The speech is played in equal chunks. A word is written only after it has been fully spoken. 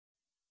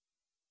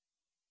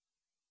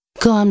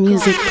Go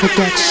Music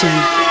Production.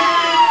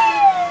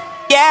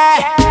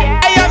 Yeah,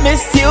 I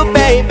miss you,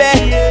 baby.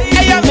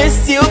 I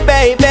miss you,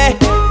 baby.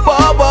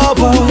 Whoa, whoa,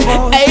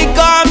 whoa. Hey,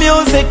 Go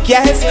Music,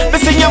 yes.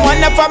 Missing you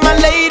one for my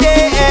lady.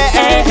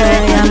 Hey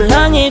girl, I'm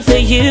longing for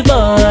you,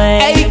 boy.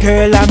 Hey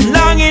girl, I'm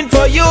longing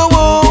for you.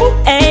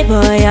 Hey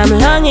boy, I'm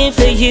longing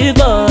for you,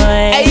 boy.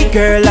 Hey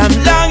girl,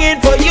 I'm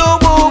longing for you.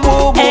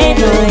 Hey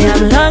boy,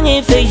 I'm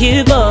longing for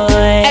you, boy.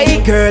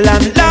 Hey girl,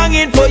 I'm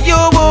longing for you.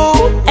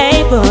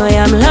 Hey boy,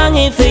 I'm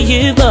longing for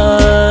you,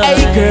 boy.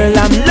 Hey girl,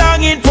 I'm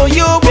longing for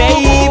you,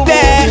 baby.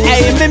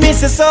 Hey, me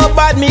miss you so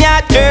bad, me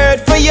heart hurt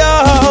for you.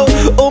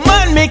 Oh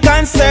man, me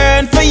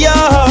concerned for you.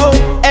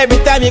 Every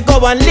time you go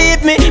and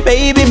leave me,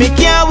 baby, me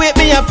can't wait,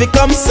 me have to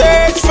come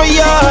search for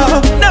you.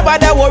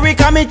 Nobody worry,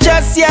 cause me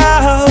trust you.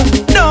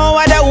 No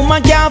other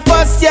woman can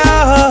fuss you.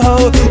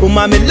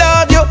 Woman, me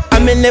love you,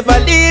 and me never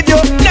leave you.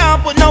 Now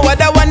put no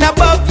other one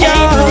above you.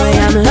 Hey boy,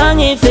 I'm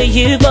longing for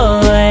you,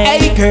 boy.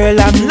 Hey girl,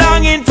 I'm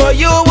longing for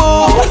you.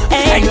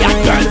 Hey that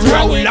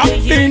girl roll up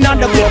in on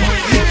the club.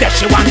 Says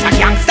she want a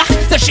gangster,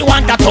 says she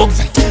want a thugs.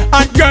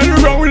 And girl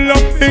roll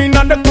up in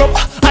on the club.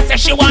 I say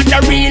she want a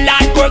real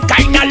hardcore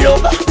kind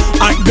of love.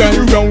 And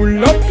girl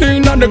roll up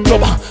in on the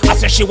club. I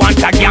say she want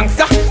a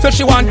gangster, says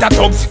she want a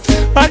thugs.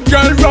 And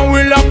girl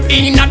roll up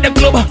in on the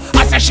club.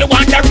 I say she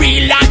want a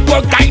real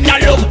hardcore kind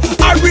of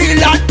love. A real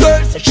hard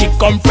girl, say she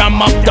come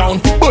from uptown,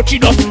 but she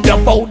doesn't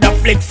love how the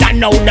flicks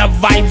and how the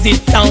vibes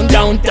it sound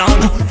downtown.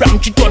 From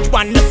she touch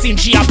one the scene,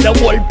 she have the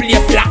whole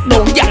place locked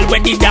down. Y'all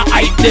ready to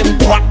hide them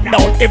crack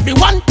down.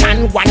 Everyone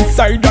can one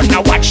side on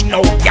a watch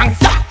no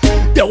gangster.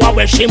 The one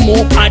where she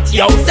move at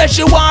yo, say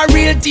she want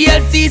real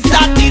TLC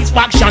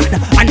satisfaction.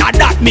 And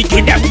that me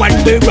give them when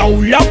we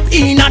roll up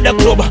in the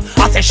club.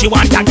 I say she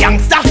want a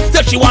gangster,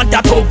 say she want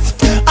a thugs.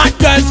 And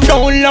girls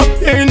roll up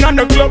in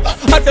the club.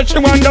 I say she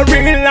want a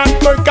real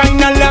hardcore kind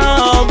of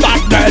love.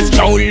 And girls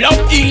roll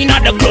up in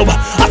the club.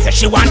 I say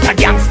she want a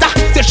gangster,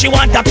 say she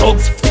want a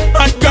thugs.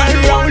 And girls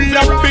roll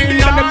up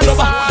in the club.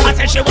 I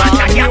say she want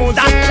a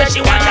gangster, say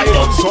she want a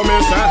thugs. So me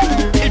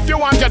say, if you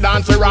want your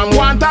dancer and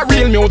want a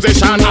real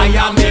musician, I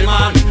am the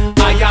man,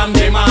 I am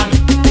the man.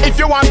 If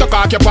you want to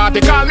cock your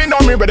party, call me, know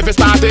me ready for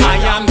starting. I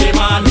am the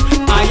man,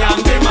 I am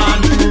the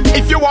man.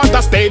 If you want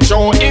a stage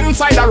show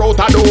inside a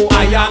rotado,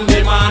 I am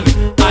the man,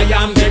 I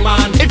am the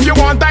man. if you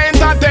want an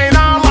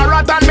entertainer,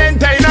 marathon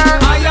maintainer,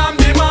 I am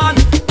the man,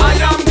 I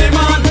am the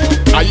man.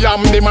 I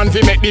am the man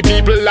fi make the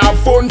people have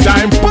fun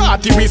time.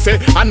 Party we say,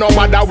 and no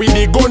matter with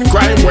the gun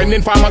crime. When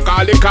informer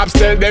call the cops,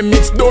 tell them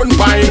it's done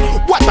fine.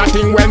 What a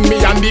thing when me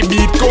and the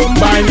beat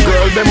combine.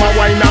 Girl, them a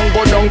wine and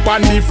go down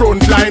pan the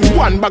front line.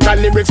 One bag of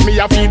lyrics, me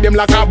a feed them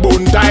like a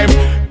bun time.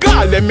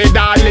 Call them me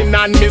darling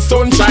and me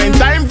sunshine.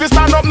 Time fi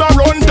stand up, no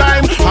run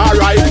time.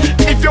 Alright,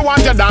 if you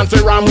want your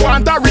dancer and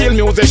want a real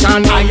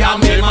musician, I am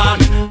the man,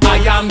 I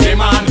am the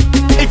man.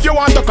 if you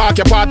want to cock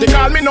your party,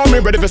 call me, know me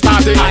ready for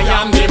starting. I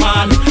am the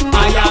man,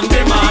 I am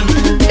the man.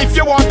 If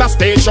you want a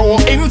stage show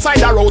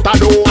inside a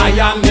rotado, I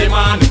am the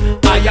man,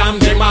 I am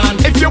the man.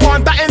 if you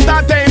want an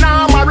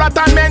entertainer,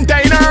 marathon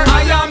maintainer,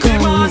 I am the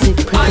man,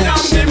 I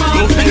am the man.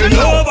 No fear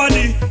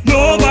nobody,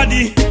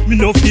 nobody. Me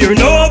no fear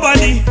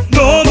nobody,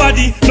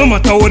 nobody. No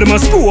matter what them a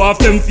screw off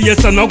them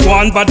face and no go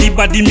on body.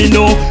 Me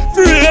no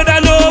afraid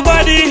of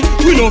nobody.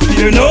 We no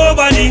fear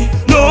nobody,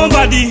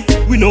 nobody.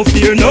 We no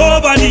fear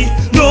nobody,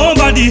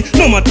 nobody.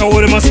 No matter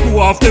what them a screw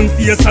off them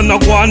face and no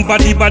go on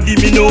body.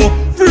 Me no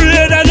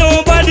afraid of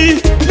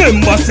nobody.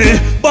 Remember say,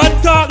 bad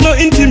talk no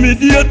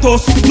intimidate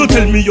us. No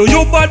tell me you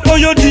bad or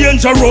you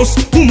dangerous.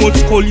 Who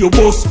much call you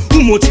boss,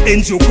 who much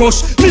ends you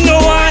crush. Me no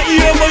want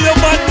hear about your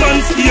bad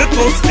man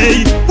status.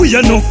 Hey, we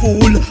are no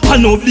fool,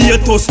 and no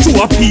blate us.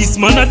 To a peace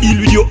man I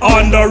deal with you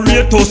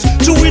underrate us.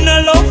 To we no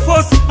love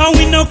us, and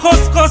we no cuss.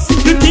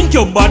 You think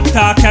your bad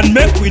talk can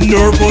make we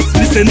nervous.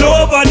 Listen,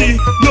 nobody,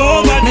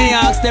 nobody. Me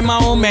ask them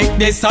how make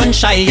the sun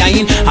shine,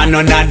 and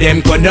none of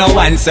them could no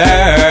answer.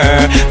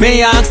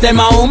 Me ask them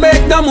how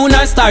make the moon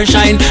and star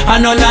shine,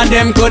 and none of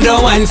them could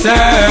no answer.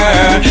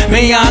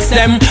 Me ask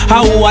them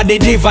how are the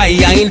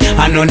divine,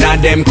 and none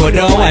of them could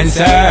no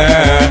answer.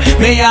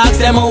 Me ask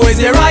them who is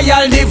the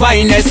royal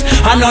divineness,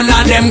 and none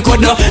of them could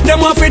no. Them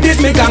want for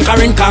this me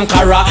conquering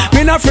conqueror.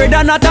 Me not afraid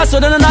of not a so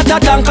not a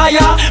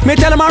tankaya. Me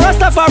tell them a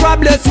Rastafari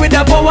blessed with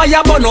the power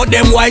ya, but not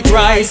them white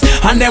rice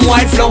and them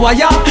white flour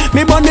ya.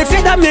 Me burn the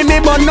feed and me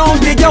burn no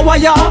dig your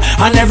wire.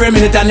 And every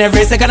minute and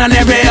every second and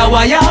every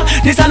hour ya.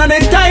 This another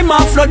time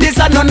I flood this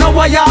and no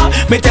wire.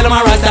 Me tell them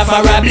a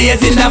Rastafari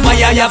blaze in the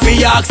fire ya.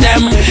 Fi ask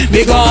them,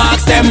 me go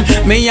ask them.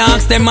 Me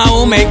ask them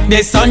how make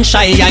the sun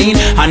shine,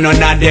 and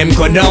none of them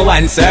could no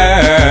answer.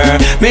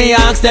 Me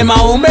ask them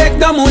how make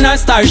the moon and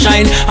star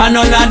shine, and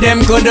none of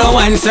them could no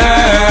answer.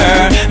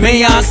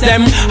 Me ask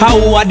them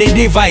how are the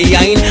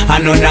divine,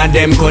 and none of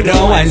them could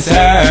no answer.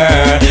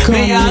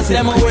 Me ask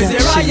them who is the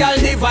royal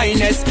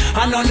divineness,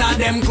 and none of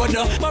them could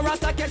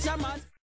no.